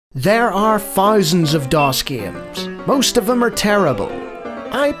There are thousands of DOS games. Most of them are terrible.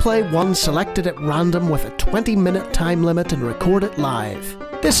 I play one selected at random with a 20-minute time limit and record it live.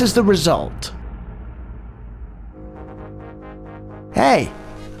 This is the result. Hey,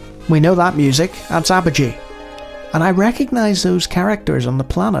 we know that music. That's Apogee. And I recognize those characters on the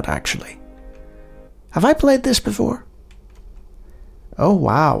planet, actually. Have I played this before? Oh,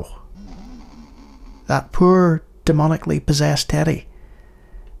 wow. That poor, demonically possessed Teddy.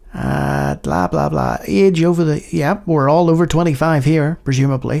 Blah, blah, blah. Age over the... Yep, we're all over 25 here,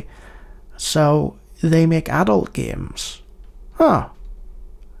 presumably. So, they make adult games. Huh.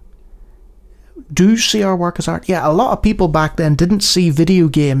 Do see our work as art? Yeah, a lot of people back then didn't see video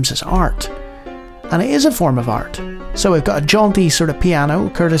games as art. And it is a form of art. So we've got a jaunty sort of piano,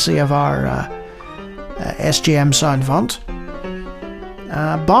 courtesy of our SGM sound font.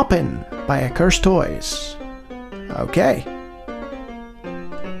 Boppin by Accursed Toys. Okay.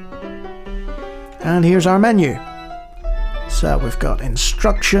 And here's our menu. So we've got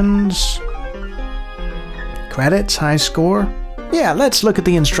instructions, credits, high score. Yeah, let's look at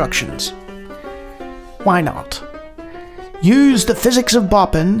the instructions. Why not? Use the physics of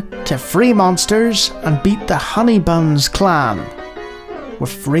Boppin to free monsters and beat the Honey Buns clan. We're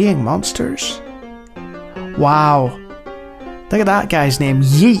freeing monsters? Wow. Look at that guy's name,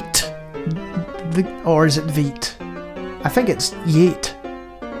 Yeet. Or is it Veet? I think it's Yeet.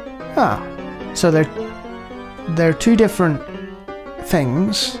 Ah. So they're two different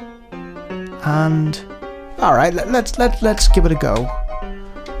things, and all right, let's give it a go.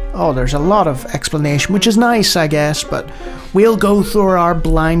 Oh, there's a lot of explanation, which is nice, I guess, but we'll go through our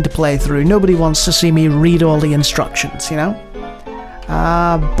blind playthrough. Nobody wants to see me read all the instructions, you know.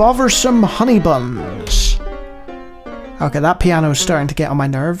 Bothersome honey buns. Okay, that piano's starting to get on my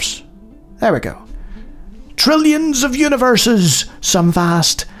nerves. There we go. Trillions of universes, some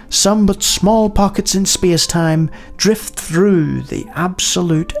vast, some but small pockets in space-time, drift through the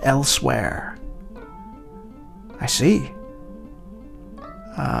absolute elsewhere. I see.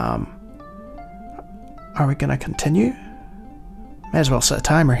 Are we gonna continue? May as well set a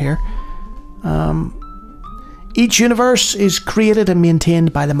timer here. Each universe is created and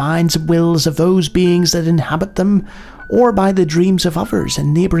maintained by the minds and wills of those beings that inhabit them, or by the dreams of others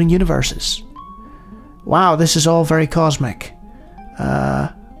in neighbouring universes. Wow, this is all very cosmic.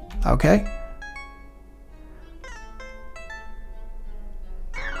 Okay.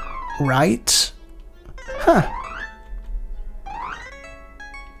 Right. Huh.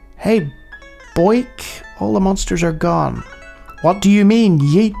 Hey, Boik, all the monsters are gone. What do you mean,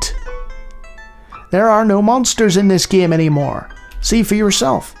 Yeet? There are no monsters in this game anymore. See for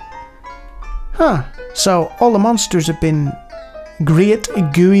yourself. Huh. So, all the monsters have been great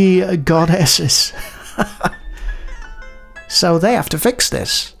gooey goddesses. So they have to fix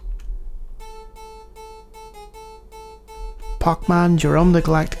this. Pockman, Jerome the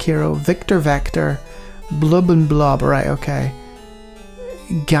Galactic Hero, Victor Vector, Blub and Blob, right, okay.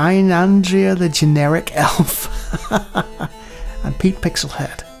 Gynandria the Generic Elf, and Pete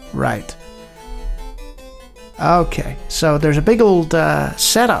Pixelhead, right. Okay, so there's a big old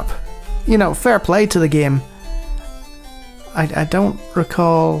setup. You know, fair play to the game. I don't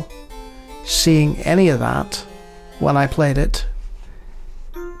recall seeing any of that when I played it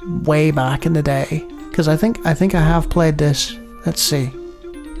way back in the day. Because I think I have played this. Let's see.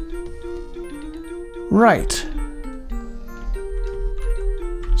 Right.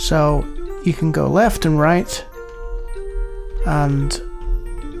 So you can go left and right, and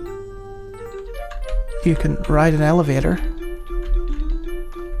you can ride an elevator.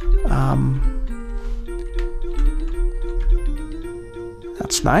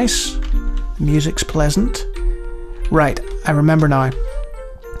 That's nice. The music's pleasant. Right, I remember now.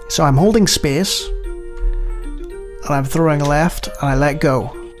 So I'm holding space, and I'm throwing left, and I let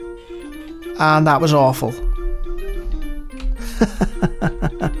go. And that was awful.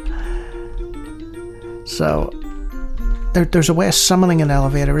 So, there's a way of summoning an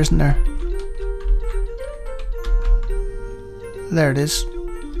elevator, isn't there? There it is.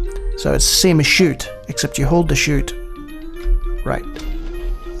 So it's the same as shoot, except you hold the shoot. Right.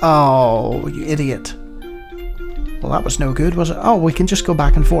 Oh, you idiot. Well, that was no good, was it? Oh, we can just go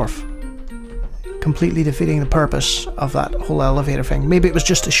back and forth. Completely defeating the purpose of that whole elevator thing. Maybe it was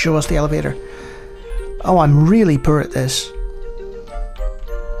just to show us the elevator. Oh, I'm really poor at this.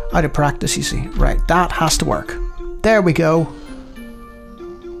 Out of practice, you see. Right, that has to work. There we go.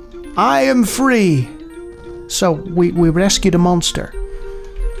 I am free. So, we rescued a monster.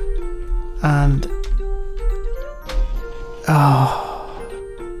 And... oh...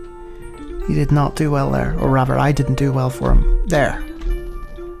 he did not do well there. Or rather, I didn't do well for him. There.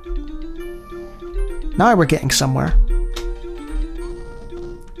 Now we're getting somewhere.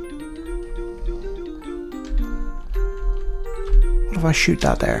 What if I shoot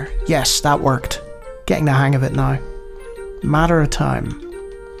that there? Yes, that worked. Getting the hang of it now. Matter of time.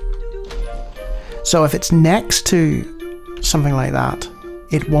 So if it's next to something like that,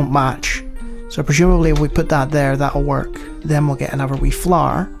 it won't match. So presumably if we put that there, that'll work. Then we'll get another wee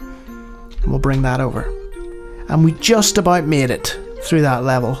flower, and we'll bring that over. And we just about made it through that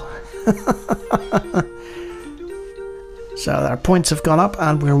level. So our points have gone up,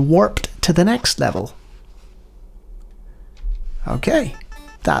 and we're warped to the next level. Okay,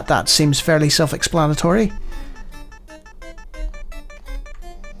 that seems fairly self-explanatory.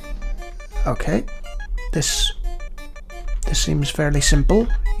 Okay, this seems fairly simple,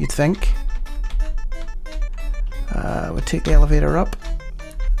 you'd think. We'll take the elevator up,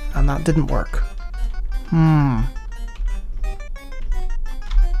 and that didn't work.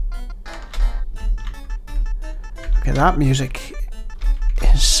 Okay, that music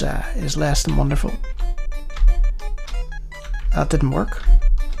is less than wonderful. That didn't work.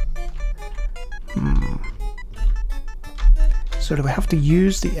 So do we have to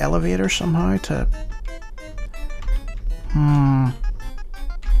use the elevator somehow to...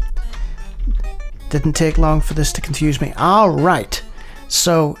 Didn't take long for this to confuse me. Alright.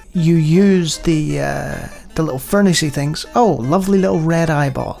 So you use the little furnacey things. Oh, lovely little red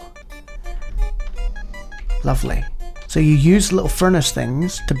eyeball. Lovely. So you use the little furnace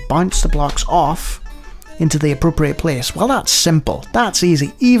things to bounce the blocks off into the appropriate place. Well, that's simple. That's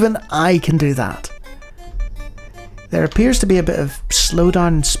easy. Even I can do that. There appears to be a bit of slowdown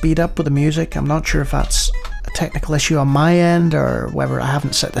and speed up with the music. I'm not sure if that's a technical issue on my end or whether I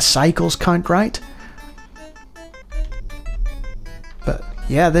haven't set the cycles count right. But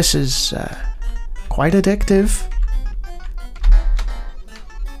yeah, this is quite addictive.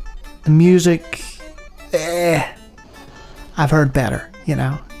 The music, I've heard better, you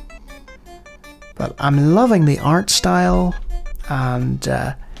know. But I'm loving the art style, and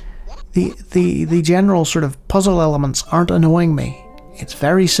the general sort of puzzle elements aren't annoying me. It's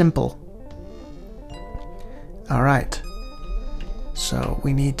very simple. Alright, so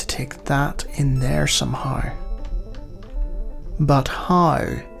we need to take that in there somehow. But how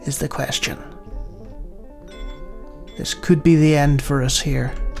is the question? This could be the end for us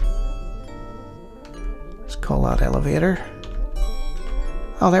here. Let's call that elevator.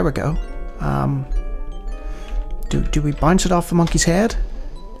 Oh, there we go. Do we bounce it off the monkey's head?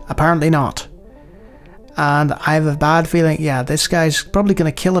 Apparently not. And I have a bad feeling, yeah, this guy's probably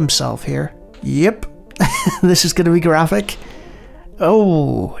going to kill himself here. Yep. This is going to be graphic.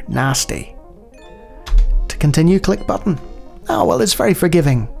 Oh, nasty. To continue, click button. Oh, well, it's very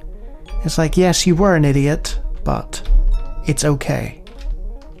forgiving. It's like, yes, you were an idiot, but it's okay.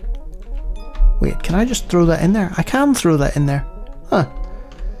 Wait, can I just throw that in there? I can throw that in there. Huh.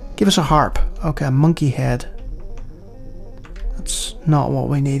 Give us a harp. Okay, a monkey head. That's not what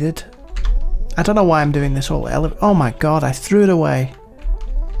we needed. I don't know why I'm doing this whole elevator. Oh my god, I threw it away.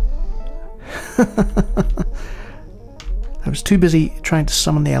 I was too busy trying to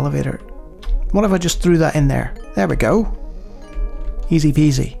summon the elevator. What if I just threw that in there? There we go. Easy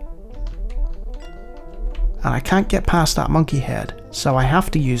peasy. And I can't get past that monkey head, so I have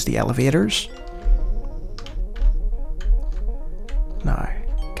to use the elevators. Now,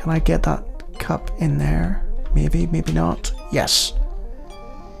 can I get that cup in there? Maybe, maybe not. Yes.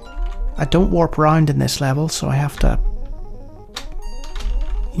 I don't warp around in this level, so I have to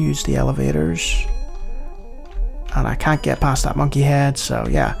use the elevators. And I can't get past that monkey head, so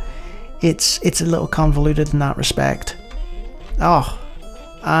yeah. It's a little convoluted in that respect. Oh,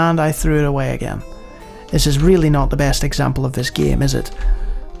 and I threw it away again. This is really not the best example of this game, is it?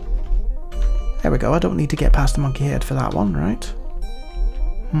 There we go, I don't need to get past the monkey head for that one, right?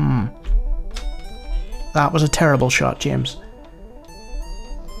 That was a terrible shot, James.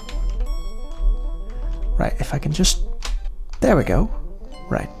 Right, if I can just... There we go.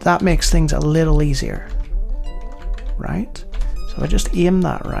 Right, that makes things a little easier. Right? So I just aim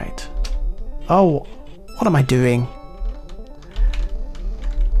that right. Oh, what am I doing?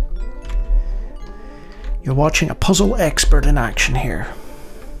 You're watching a puzzle expert in action here.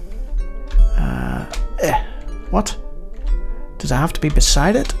 What? Does it have to be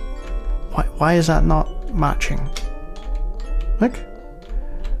beside it? Why is that not matching? Look.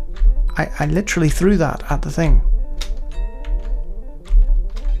 I literally threw that at the thing.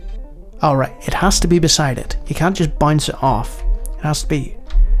 Alright, it has to be beside it. You can't just bounce it off. It has to be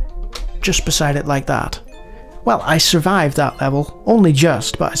just beside it like that. Well, I survived that level. Only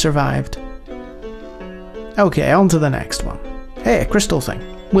just, but I survived. Okay, on to the next one. Hey, a crystal thing.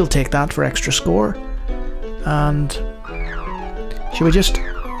 We'll take that for extra score. And should we just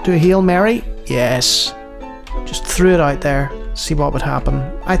do a Hail Mary? Yes. Just threw it out there, see what would happen.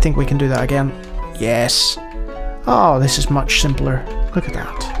 I think we can do that again. Yes. Oh, this is much simpler. Look at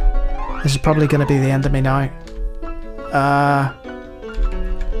that. This is probably going to be the end of me now.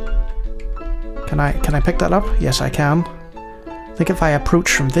 Can I pick that up? Yes, I can. I think if I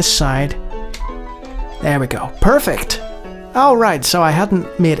approach from this side... There we go. Perfect! Alright, so I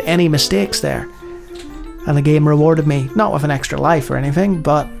hadn't made any mistakes there. And the game rewarded me, not with an extra life or anything,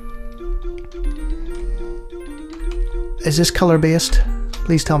 but... Is this colour-based?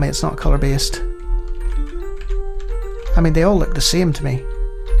 Please tell me it's not colour-based. I mean, they all look the same to me.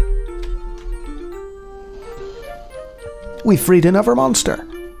 We freed another monster.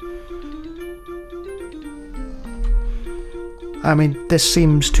 I mean, this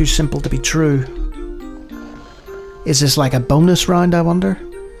seems too simple to be true. Is this like a bonus round, I wonder?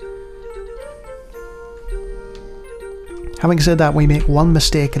 Having said that, we make one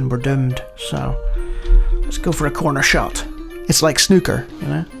mistake and we're doomed, so... Let's go for a corner shot. It's like snooker, you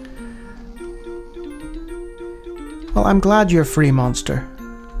know? Well, I'm glad you're free, monster.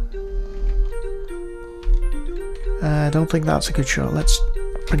 I don't think that's a good shot. Let's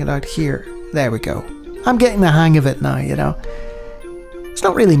bring it out here. There we go. I'm getting the hang of it now, you know? It's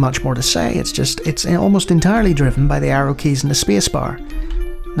not really much more to say. It's almost entirely driven by the arrow keys and the spacebar.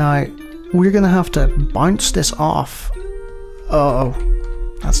 Now, we're going to have to bounce this off. Uh-oh.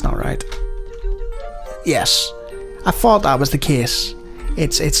 That's not right. Yes. I thought that was the case.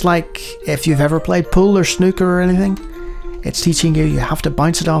 It's like if you've ever played pool or snooker or anything. It's teaching you have to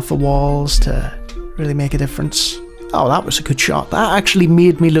bounce it off the walls to really make a difference. Oh, that was a good shot. That actually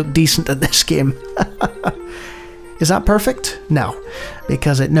made me look decent at this game. Is that perfect? No,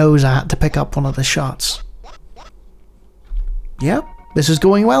 because it knows I had to pick up one of the shots. Yep, this is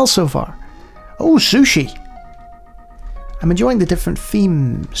going well so far. Oh, sushi. I'm enjoying the different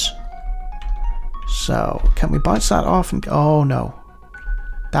themes. So, can we bounce that off and... Oh, no.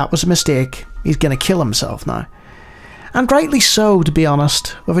 That was a mistake. He's going to kill himself now. And rightly so, to be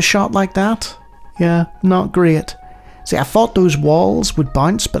honest, with a shot like that. Yeah, not great. See, I thought those walls would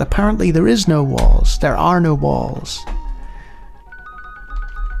bounce, but apparently there is no walls. There are no walls.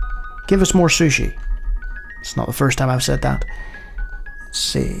 Give us more sushi. It's not the first time I've said that. Let's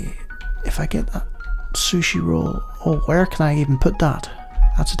see. If I get that sushi roll... Oh, where can I even put that?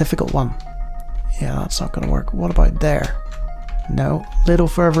 That's a difficult one. Yeah, that's not going to work. What about there? No. Little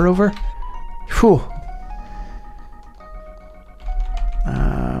further over. Whew.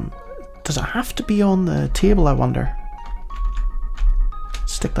 Does it have to be on the table, I wonder?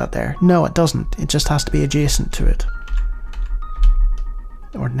 Stick that there. No, it doesn't. It just has to be adjacent to it.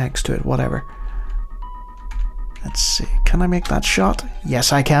 Or next to it, whatever. Let's see. Can I make that shot?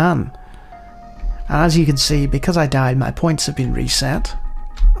 Yes, I can. And as you can see, because I died, my points have been reset.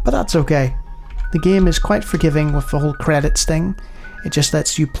 But that's okay. The game is quite forgiving with the whole credits thing. It just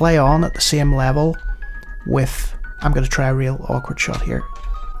lets you play on at the same level with... I'm going to try a real awkward shot here.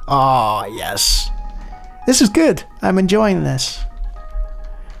 Oh, yes. This is good. I'm enjoying this.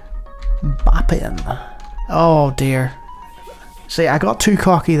 Boppin. Oh, dear. See, I got too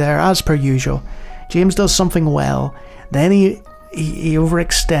cocky there, as per usual. James does something well, then he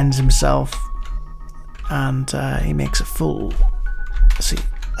overextends himself, and he makes a fool. See,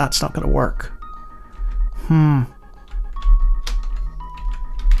 that's not going to work.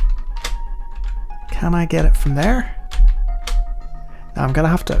 Can I get it from there? No, I'm going to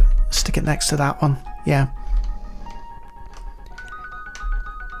have to stick it next to that one. Yeah.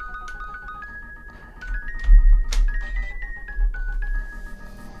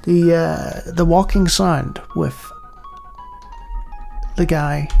 The walking sound with the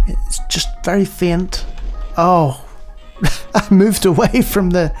guy, it's just very faint. Oh, I moved away from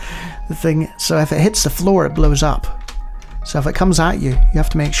the thing, so if it hits the floor it blows up. So if it comes at you, you have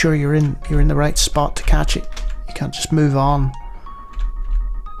to make sure you're in the right spot to catch it. You can't just move on.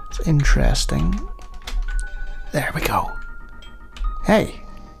 It's interesting. There we go. Hey.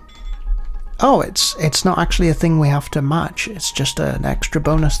 Oh, it's not actually a thing we have to match. It's just an extra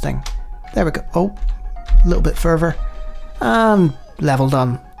bonus thing. There we go. Oh, a little bit further. And level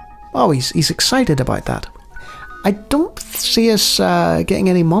done. Oh, he's excited about that. I don't see us getting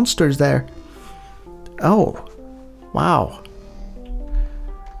any monsters there. Oh, wow.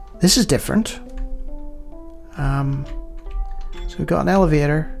 This is different. So we've got an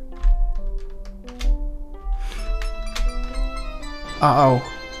elevator. Uh-oh.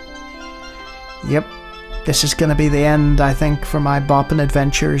 Yep, this is going to be the end, I think, for my Boppin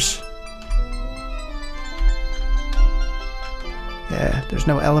adventures. Yeah, there's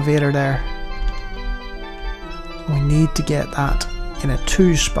no elevator there. We need to get that in a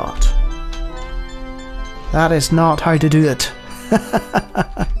 2 spot. That is not how to do it.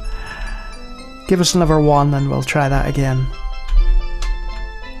 Give us another 1 and we'll try that again.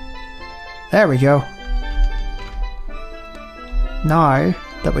 There we go. Now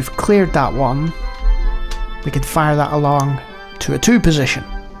that we've cleared that one, we can fire that along to a 2 position.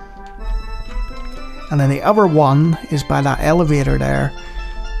 And then the other one is by that elevator there.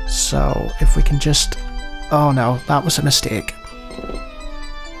 So if we can just... Oh no, that was a mistake.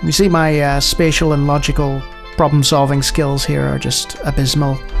 You see my spatial and logical problem solving skills here are just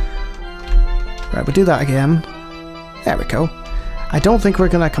abysmal. Right, we'll do that again. There we go. I don't think we're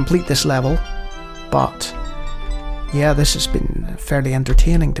going to complete this level, but yeah, this has been fairly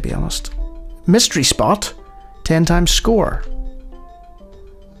entertaining, to be honest. Mystery spot, 10 times score.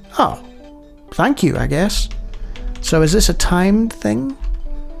 Oh, thank you, I guess. So is this a timed thing?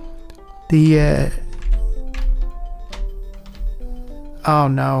 The oh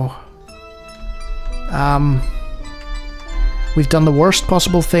no. We've done the worst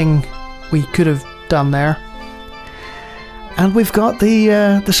possible thing we could have done there. And we've got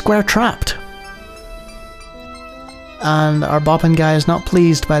the square trapped. And our Boppin guy is not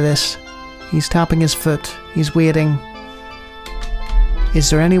pleased by this. He's tapping his foot. He's waiting. Is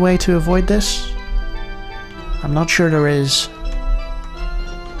there any way to avoid this? I'm not sure there is.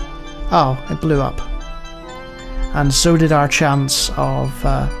 Oh, it blew up. And so did our chance of...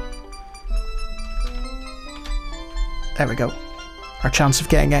 there we go. Our chance of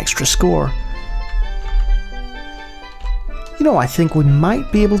getting extra score. You know, I think we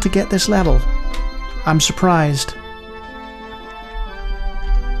might be able to get this level. I'm surprised.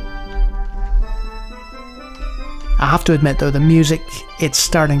 I have to admit though, the music, it's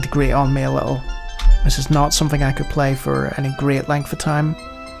starting to grate on me a little. This is not something I could play for any great length of time.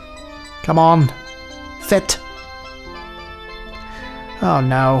 Come on. Fit. Oh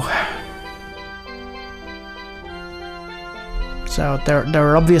no. So there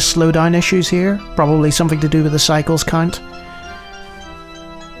are obvious slowdown issues here. Probably something to do with the cycles count.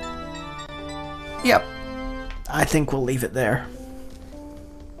 Yep. I think we'll leave it there.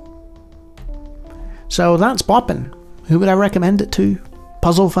 So that's Boppin. Who would I recommend it to?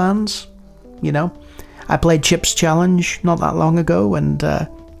 Puzzle fans? You know? I played Chip's Challenge not that long ago, and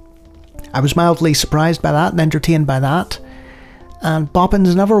I was mildly surprised by that and entertained by that. And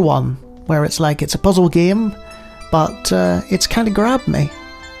Boppin's another one, where it's like it's a puzzle game, but it's kind of grabbed me.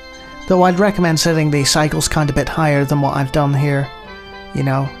 Though I'd recommend setting the cycles count a bit higher than what I've done here. You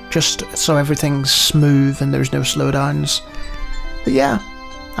know, just so everything's smooth and there's no slowdowns. But yeah,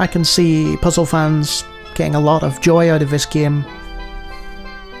 I can see puzzle fans getting a lot of joy out of this game.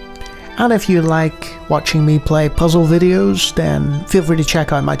 And if you like watching me play puzzle videos, then feel free to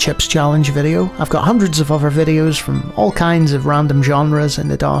check out my Chips Challenge video. I've got hundreds of other videos from all kinds of random genres in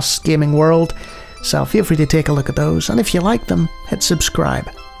the DOS gaming world, so feel free to take a look at those, and if you like them, hit subscribe.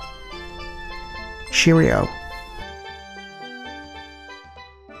 Cheerio.